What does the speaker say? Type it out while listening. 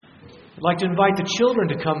I'd like to invite the children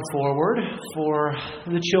to come forward for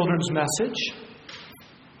the children's message.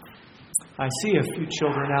 I see a few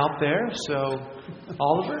children out there, so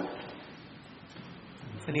Oliver,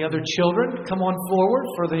 any other children, come on forward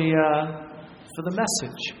for the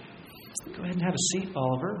message. Go ahead and have a seat,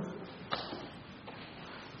 Oliver.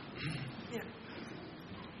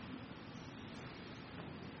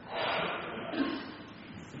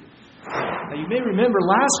 Now, you may remember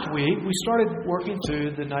last week we started working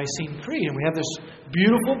through the Nicene Creed, and we have this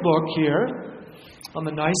beautiful book here on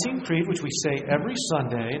the Nicene Creed, which we say every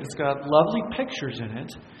Sunday, and it's got lovely pictures in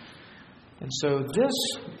it. And so this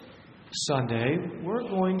Sunday, we're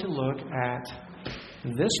going to look at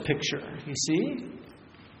this picture. You see?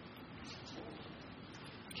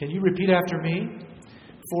 Can you repeat after me?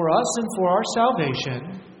 For us and for our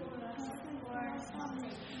salvation,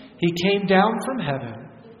 He came down from heaven,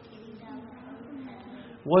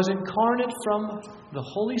 was incarnate from the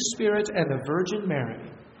Holy Spirit and the Virgin Mary,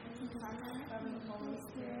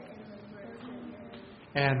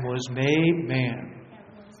 and was made man.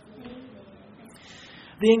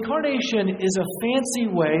 The incarnation is a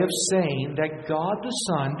fancy way of saying that God the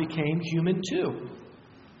Son became human too.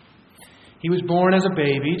 He was born as a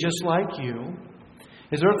baby, just like you.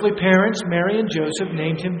 His earthly parents, Mary and Joseph,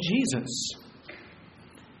 named him Jesus.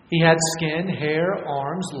 He had skin, hair,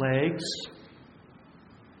 arms, legs,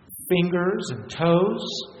 fingers and toes.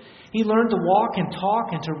 He learned to walk and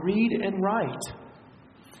talk and to read and write.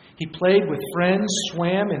 He played with friends,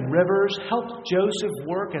 swam in rivers, helped Joseph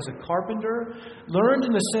work as a carpenter, learned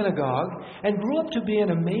in the synagogue, and grew up to be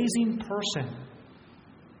an amazing person.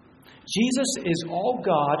 Jesus is all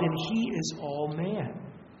God and He is all man.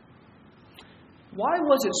 Why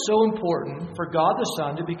was it so important for God the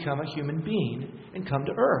Son to become a human being and come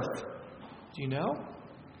to earth? Do you know?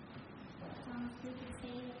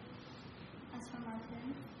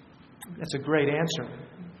 That's a great answer.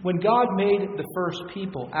 When God made the first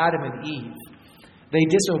people, Adam and Eve, they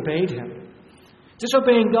disobeyed Him.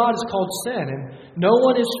 Disobeying God is called sin, and no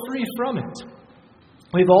one is free from it.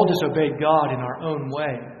 We've all disobeyed God in our own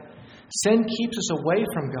way. Sin keeps us away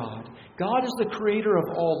from God. God is the creator of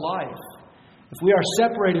all life. If we are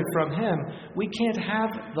separated from Him, we can't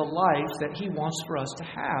have the life that He wants for us to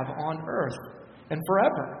have on earth and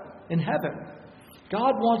forever in heaven.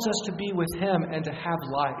 God wants us to be with Him and to have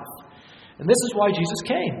life. And this is why Jesus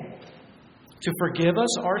came, to forgive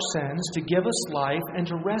us our sins, to give us life, and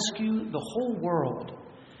to rescue the whole world.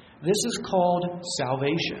 This is called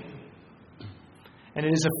salvation. And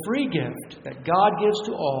it is a free gift that God gives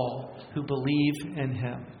to all who believe in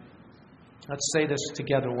Him. Let's say this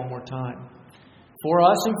together one more time. For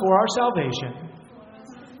us and for our salvation,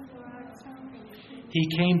 He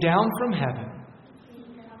came down from heaven.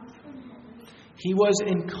 He was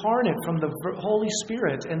incarnate from the Holy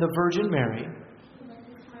Spirit and the Virgin Mary,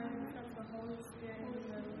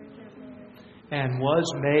 and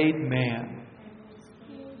was made man.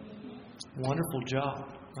 Wonderful job.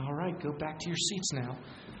 All right, go back to your seats now.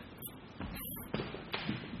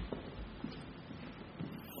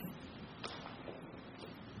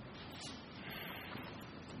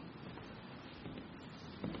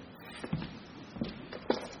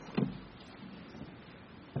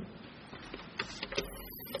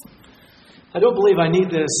 I don't believe I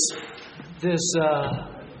need this. This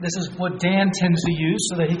is what Dan tends to use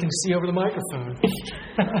so that he can see over the microphone.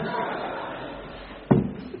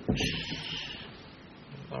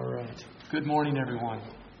 All right. Good morning, everyone.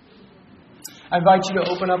 I invite you to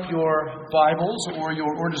open up your Bibles or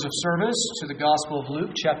your orders of service to the Gospel of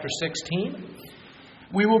Luke, chapter 16.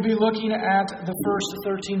 We will be looking at the first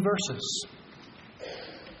 13 verses.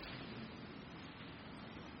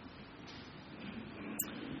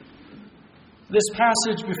 This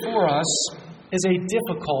passage before us is a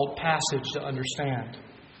difficult passage to understand.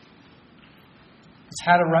 It's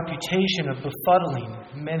had a reputation of befuddling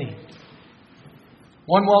many.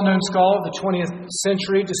 One well-known scholar of the 20th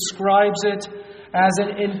century describes it as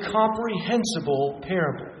an incomprehensible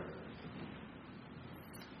parable.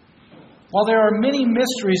 While there are many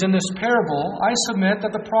mysteries in this parable, I submit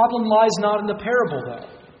that the problem lies not in the parable, though.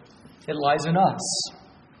 It lies in us.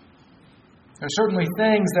 There are certainly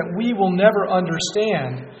things that we will never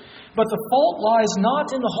understand, but the fault lies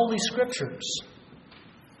not in the Holy Scriptures,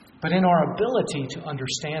 but in our ability to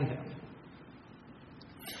understand them.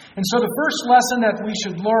 And so the first lesson that we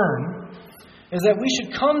should learn is that we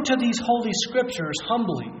should come to these Holy Scriptures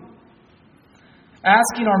humbly,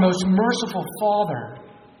 asking our most merciful Father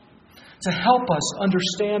to help us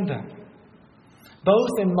understand them,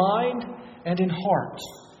 both in mind and in heart.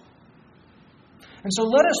 And so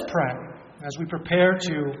let us pray as we prepare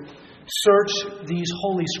to search these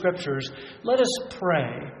Holy Scriptures, let us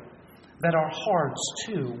pray that our hearts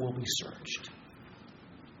too will be searched.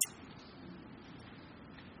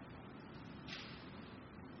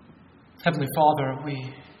 Heavenly Father,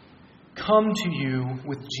 we come to you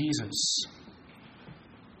with Jesus.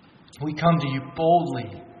 We come to you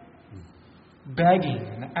boldly, begging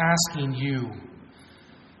and asking you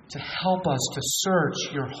to help us to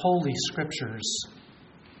search your Holy Scriptures,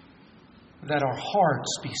 that our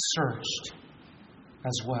hearts be searched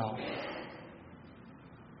as well.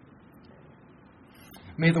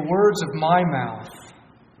 May the words of my mouth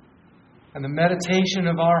and the meditation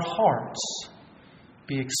of our hearts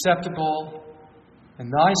be acceptable in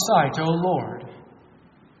thy sight, O Lord,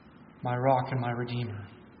 my rock and my redeemer.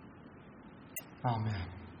 Amen.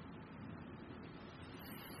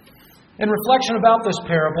 In reflection about this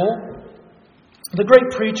parable, the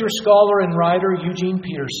great preacher, scholar, and writer Eugene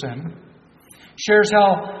Peterson shares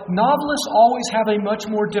how novelists always have a much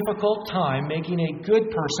more difficult time making a good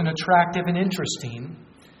person attractive and interesting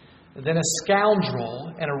than a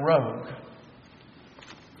scoundrel and a rogue.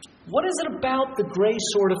 What is it about the gray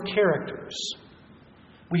sort of characters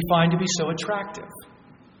we find to be so attractive?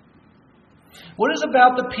 What is it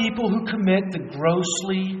about the people who commit the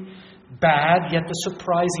grossly bad yet the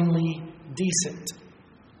surprisingly decent?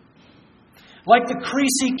 Like the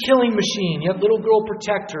Creasy killing machine yet little girl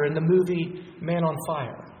protector in the movie Man on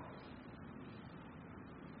Fire.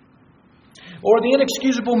 Or the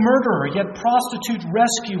inexcusable murderer yet prostitute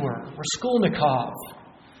rescuer Raskolnikov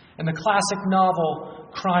in the classic novel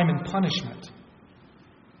Crime and Punishment.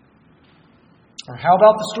 Or how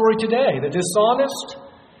about the story today, the dishonest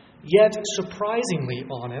yet surprisingly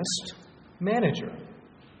honest manager?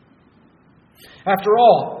 After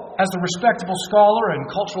all, as the respectable scholar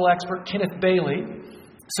and cultural expert Kenneth Bailey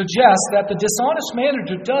suggests, that the dishonest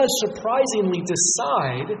manager does surprisingly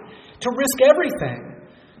decide to risk everything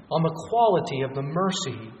on the quality of the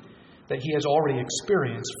mercy that he has already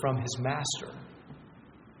experienced from his master.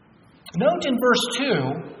 Note in verse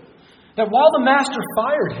 2 that while the master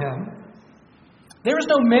fired him, there is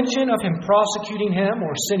no mention of him prosecuting him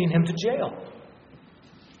or sending him to jail.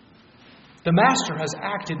 The master has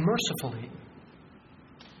acted mercifully.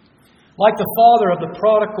 Like the father of the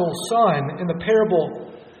prodigal son in the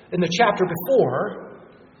parable in the chapter before,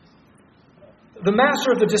 the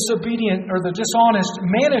master of the disobedient or the dishonest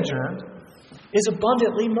manager is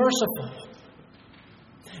abundantly merciful.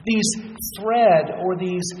 These thread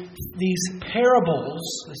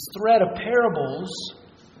of parables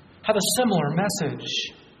have a similar message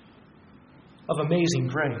of amazing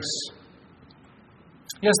grace.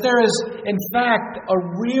 Yes, there is, in fact, a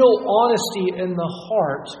real honesty in the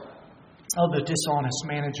heart of the dishonest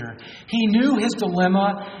manager. He knew his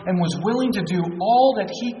dilemma and was willing to do all that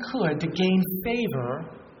he could to gain favor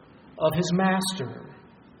of his master.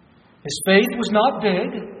 His faith was not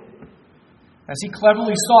big, as he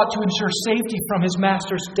cleverly sought to ensure safety from his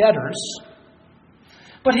master's debtors,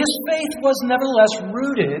 but his faith was nevertheless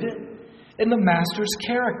rooted in the master's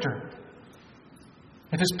character.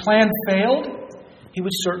 If his plan failed, he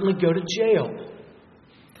would certainly go to jail.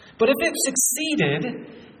 But if it succeeded,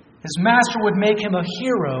 his master would make him a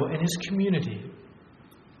hero in his community.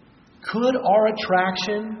 Could our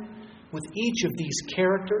attraction with each of these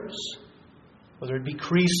characters, whether it be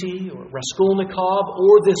Creasy or Raskolnikov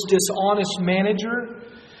or this dishonest manager,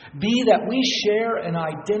 be that we share an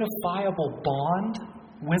identifiable bond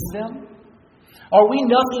with them? Are we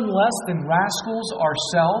nothing less than rascals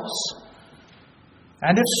ourselves?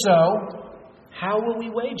 And if so, how will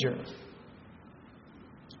we wager?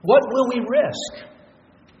 What will we risk?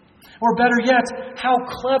 Or better yet, how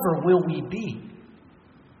clever will we be?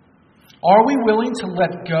 Are we willing to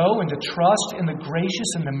let go and to trust in the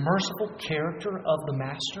gracious and the merciful character of the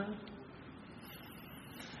master?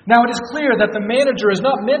 Now, it is clear that the manager is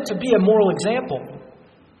not meant to be a moral example,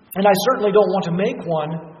 and I certainly don't want to make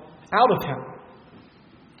one out of him.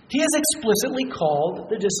 He is explicitly called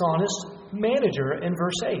the dishonest manager in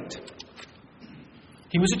verse 8.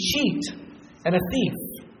 He was a cheat and a thief.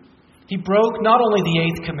 He broke not only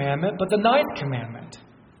the 8th commandment, but the 9th commandment.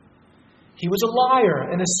 He was a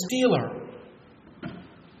liar and a stealer.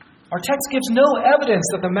 Our text gives no evidence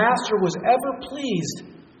that the master was ever pleased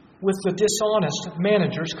with the dishonest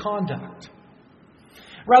manager's conduct.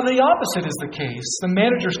 Rather, the opposite is the case. The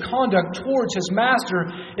manager's conduct towards his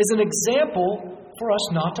master is an example for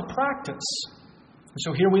us not to practice. And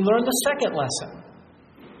so here we learn the second lesson.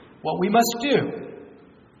 What we must do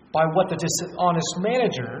by what the dishonest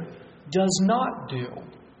manager does not do.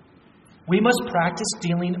 We must practice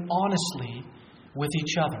dealing honestly with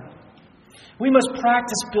each other. We must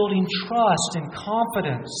practice building trust and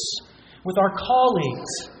confidence with our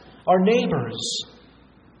colleagues, our neighbors,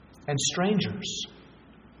 and strangers.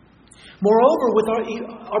 Moreover, with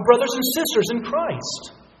our brothers and sisters in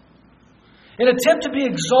Christ. In an attempt to be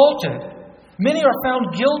exalted, many are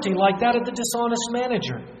found guilty like that of the dishonest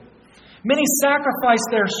manager. Many sacrifice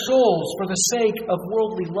their souls for the sake of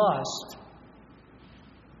worldly lust.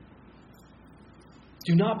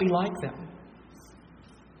 Do not be like them.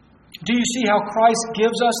 Do you see how Christ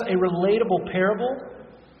gives us a relatable parable?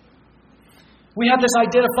 We have this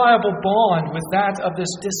identifiable bond with that of this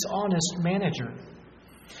dishonest manager.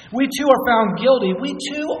 We too are found guilty. We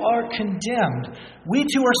too are condemned. We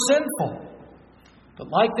too are sinful. But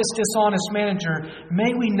like this dishonest manager,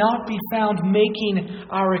 may we not be found making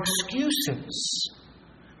our excuses,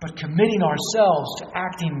 but committing ourselves to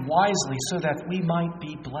acting wisely so that we might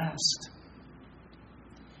be blessed.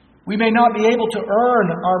 We may not be able to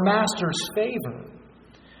earn our Master's favor,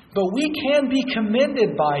 but we can be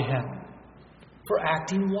commended by Him for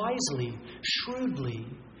acting wisely, shrewdly,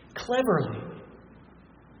 cleverly.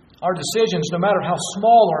 Our decisions, no matter how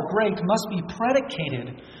small or great, must be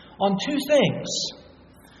predicated on two things: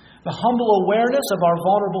 the humble awareness of our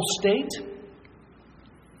vulnerable state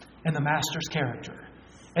and the Master's character.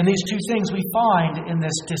 And these two things we find in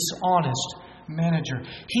this dishonest manager.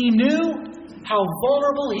 He knew how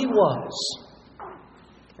vulnerable he was,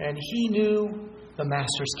 and he knew the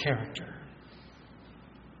Master's character.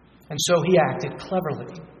 And so he acted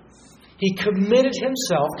cleverly. He committed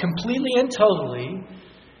himself completely and totally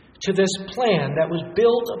to this plan that was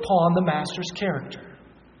built upon the Master's character.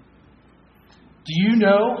 Do you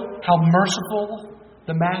know how merciful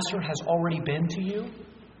the Master has already been to you?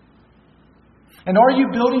 And are you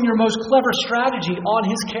building your most clever strategy on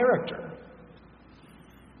His character?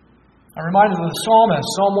 I'm reminded of the psalmist,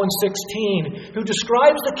 Psalm 116, who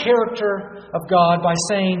describes the character of God by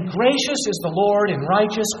saying, "Gracious is the Lord and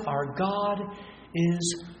righteous, our God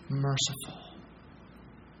is merciful."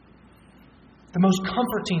 The most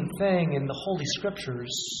comforting thing in the Holy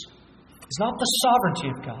Scriptures is not the sovereignty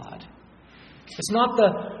of God. It's not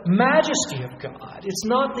the majesty of God. It's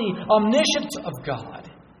not the omniscience of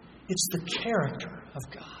God. It's the character of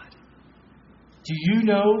God. Do you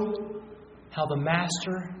know how the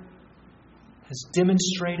Master has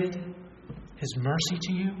demonstrated His mercy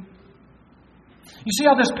to you? You see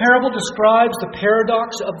how this parable describes the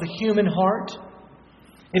paradox of the human heart?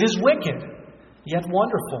 It is wicked, yet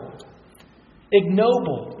wonderful.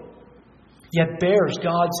 Ignoble, yet bears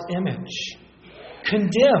God's image.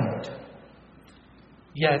 Condemned,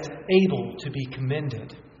 yet able to be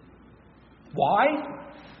commended. Why?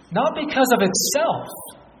 Not because of itself,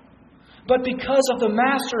 but because of the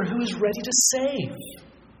Master who is ready to save.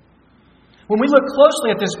 When we look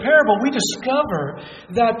closely at this parable, we discover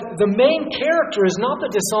that the main character is not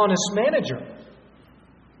the dishonest manager,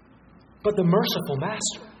 but the merciful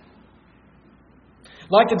Master.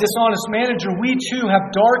 Like the dishonest manager, we too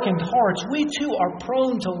have darkened hearts. We too are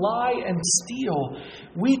prone to lie and steal.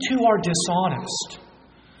 We too are dishonest.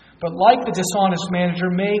 But like the dishonest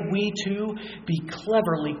manager, may we too be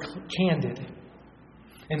cleverly candid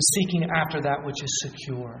in seeking after that which is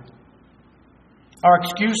secure. Our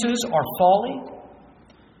excuses are folly.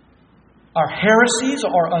 Our heresies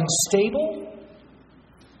are unstable.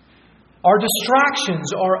 Our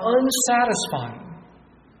distractions are unsatisfying.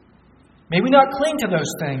 May we not cling to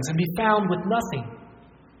those things and be found with nothing,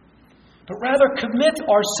 but rather commit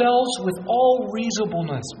ourselves with all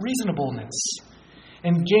reasonableness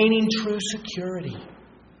and gaining true security.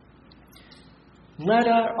 Let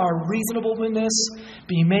our reasonableness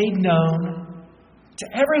be made known to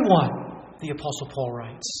everyone, the Apostle Paul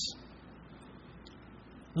writes.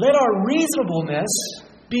 Let our reasonableness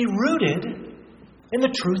be rooted in the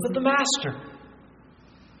truth of the Master.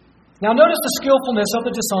 Now notice the skillfulness of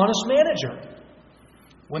the dishonest manager.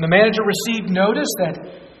 When the manager received notice that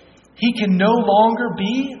he can no longer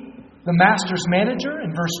be the Master's manager, in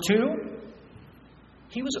verse 2,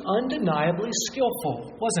 he was undeniably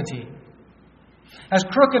skillful, wasn't he? As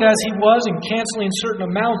crooked as he was in canceling certain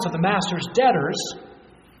amounts of the Master's debtors,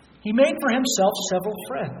 he made for himself several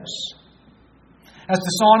friends. As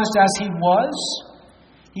dishonest as he was,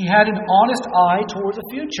 he had an honest eye toward the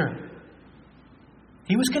future.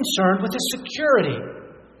 He was concerned with his security.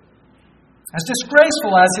 As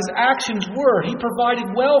disgraceful as his actions were, he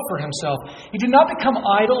provided well for himself. He did not become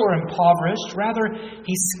idle or impoverished. Rather,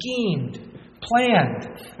 he schemed,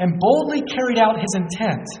 planned, and boldly carried out his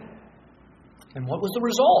intent. And what was the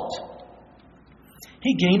result?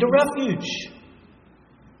 He gained a refuge.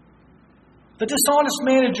 The dishonest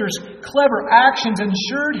manager's clever actions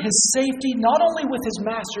ensured his safety not only with his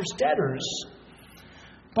master's debtors,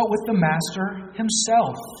 but with the Master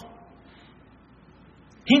himself.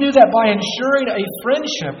 He knew that by ensuring a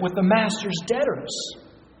friendship with the master's debtors,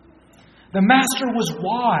 the master was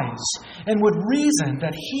wise and would reason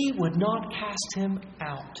that he would not cast him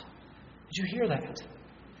out. Did you hear that?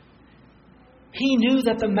 He knew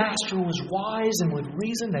that the master was wise and would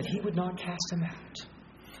reason that he would not cast him out.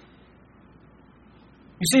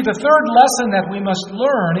 You see, the third lesson that we must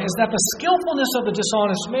learn is that the skillfulness of the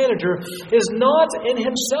dishonest manager is not in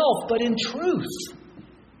himself, but in truth.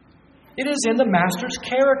 It is in the master's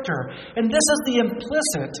character. And this is the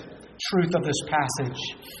implicit truth of this passage.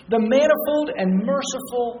 The manifold and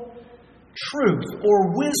merciful truth or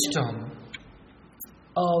wisdom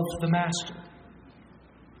of the master.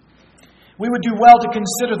 We would do well to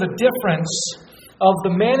consider the difference of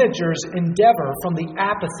the manager's endeavor from the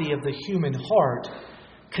apathy of the human heart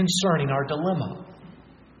concerning our dilemma.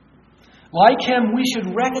 Like him, we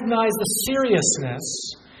should recognize the seriousness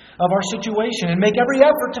of our situation and make every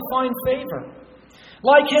effort to find favor.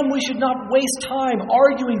 Like him, we should not waste time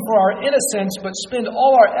arguing for our innocence, but spend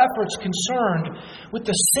all our efforts concerned with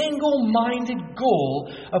the single-minded goal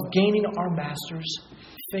of gaining our master's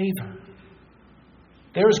favor.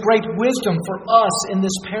 There is great wisdom for us in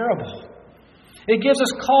this parable. It gives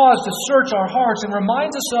us cause to search our hearts and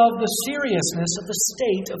reminds us of the seriousness of the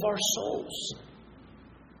state of our souls.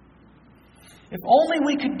 If only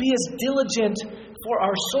we could be as diligent for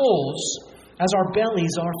our souls as our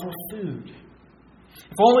bellies are for food.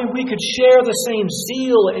 If only we could share the same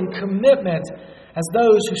zeal and commitment as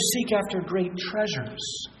those who seek after great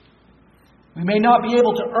treasures. We may not be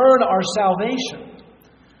able to earn our salvation,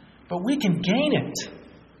 but we can gain it.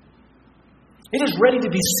 It is ready to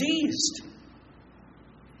be seized.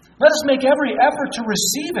 Let us make every effort to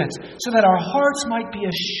receive it so that our hearts might be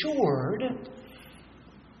assured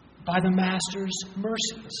by the Master's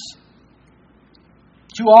mercies.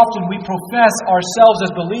 Too often we profess ourselves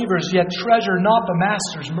as believers, yet treasure not the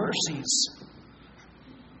Master's mercies.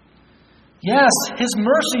 Yes, His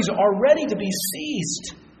mercies are ready to be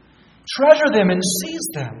seized. Treasure them and seize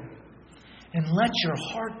them, and let your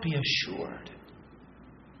heart be assured.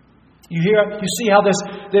 You see how this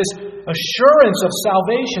assurance of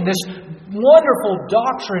salvation, this wonderful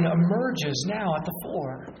doctrine emerges now at the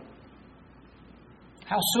fore.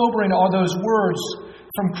 How sobering are those words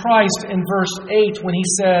from Christ in verse 8 when He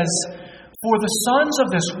says, "For the sons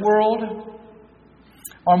of this world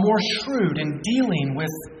are more shrewd in dealing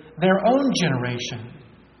with their own generation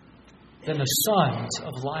than the sons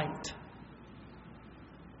of light."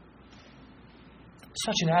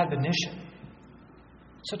 Such an admonition.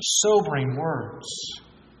 Such sobering words.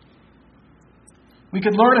 We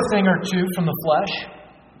could learn a thing or two from the flesh.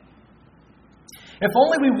 If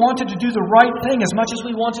only we wanted to do the right thing as much as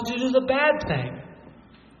we wanted to do the bad thing.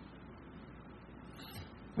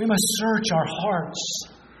 We must search our hearts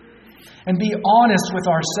and be honest with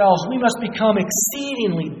ourselves. We must become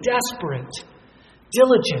exceedingly desperate,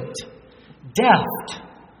 diligent, deft,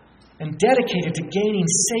 and dedicated to gaining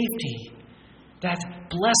safety, that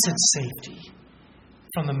blessed safety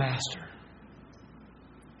from the Master.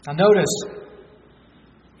 Now notice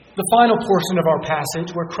the final portion of our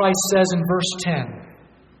passage where Christ says in verse 10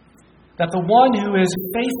 that the one who is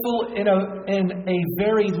faithful in a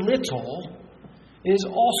very little is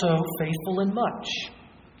also faithful in much.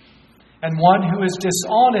 And one who is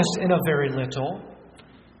dishonest in a very little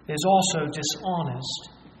is also dishonest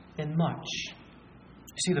in much.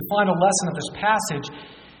 You see, the final lesson of this passage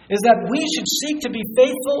is that we should seek to be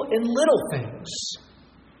faithful in little things.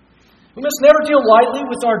 We must never deal lightly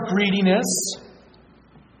with our greediness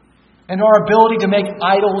and our ability to make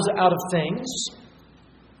idols out of things.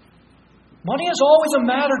 Money is always a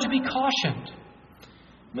matter to be cautioned.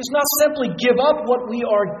 We must not simply give up what we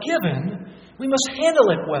are given, we must handle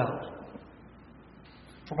it well.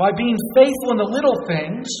 For by being faithful in the little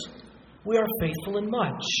things, we are faithful in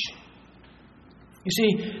much. You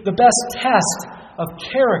see, the best test of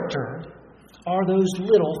character are those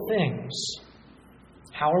little things.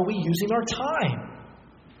 How are we using our time?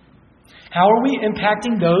 How are we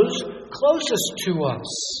impacting those closest to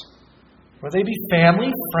us? Whether they be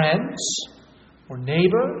family, friends, or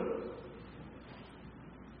neighbor.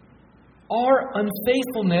 Our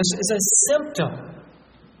unfaithfulness is a symptom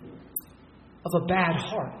of a bad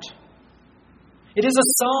heart. It is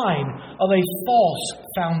a sign of a false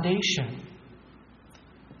foundation.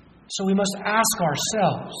 So we must ask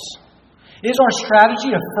ourselves, is our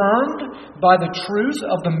strategy affirmed by the truth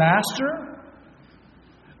of the Master?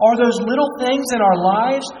 Are those little things in our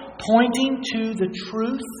lives pointing to the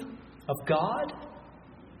truth of God?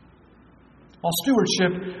 While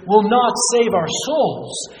stewardship will not save our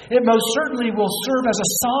souls, it most certainly will serve as a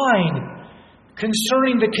sign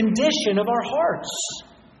concerning the condition of our hearts.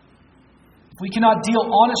 we cannot deal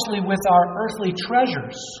honestly with our earthly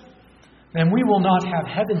treasures, then we will not have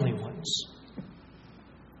heavenly ones.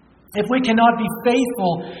 If we cannot be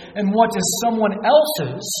faithful in what is someone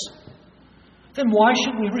else's, then why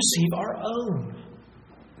should we receive our own?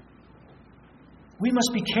 We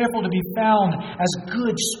must be careful to be found as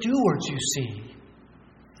good stewards, you see,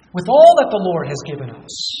 with all that the Lord has given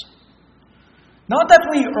us. Not that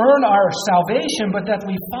we earn our salvation, but that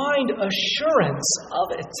we find assurance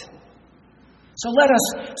of it. So let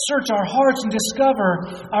us search our hearts and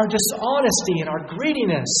discover our dishonesty and our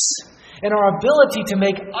greediness and our ability to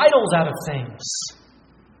make idols out of things.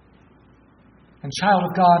 And child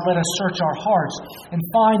of God, let us search our hearts and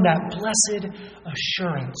find that blessed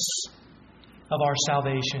assurance of our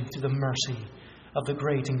salvation through the mercy of the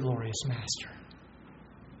great and glorious Master.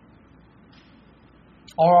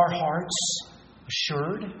 Are our hearts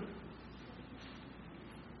assured?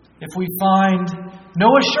 If we find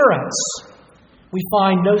no assurance, we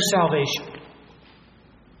find no salvation.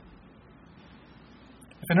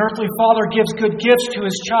 If an earthly father gives good gifts to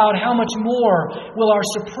his child, how much more will our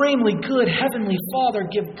supremely good Heavenly Father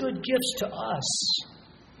give good gifts to us?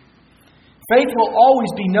 Faith will always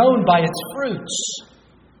be known by its fruits.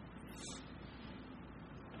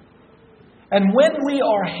 And when we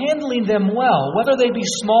are handling them well, whether they be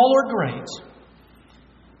small or great,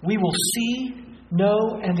 we will see,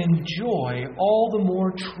 know, and enjoy all the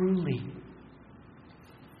more truly.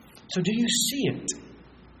 So do you see it?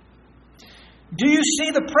 Do you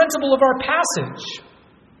see the principle of our passage?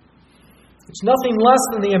 It's nothing less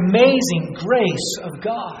than the amazing grace of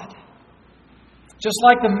God. Just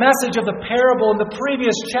like the message of the parable in the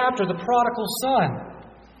previous chapter, the prodigal son.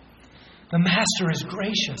 The Master is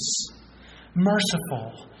gracious,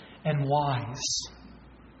 merciful, and wise.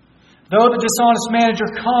 Though the dishonest manager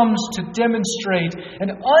comes to demonstrate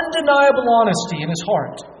an undeniable honesty in his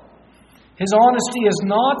heart, his honesty is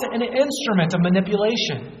not an instrument of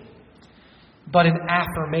manipulation, but an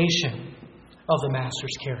affirmation of the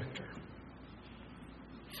Master's character.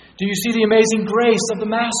 Do you see the amazing grace of the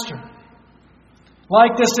Master?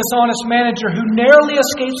 Like this dishonest manager who narrowly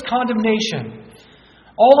escapes condemnation,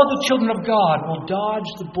 all of the children of God will dodge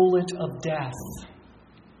the bullet of death.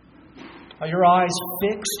 Are your eyes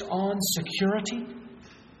fixed on security?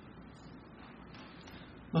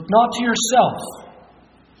 Look not to yourself,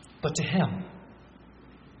 but to Him.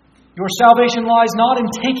 Your salvation lies not in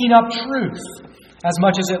taking up truth as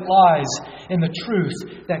much as it lies in the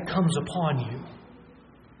truth that comes upon you.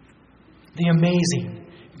 The amazing,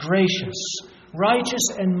 gracious, righteous,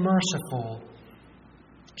 and merciful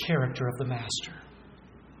character of the Master.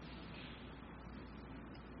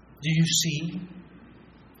 Do you see?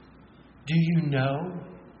 Do you know?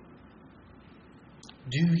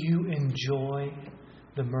 Do you enjoy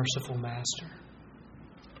the merciful Master?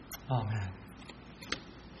 Amen.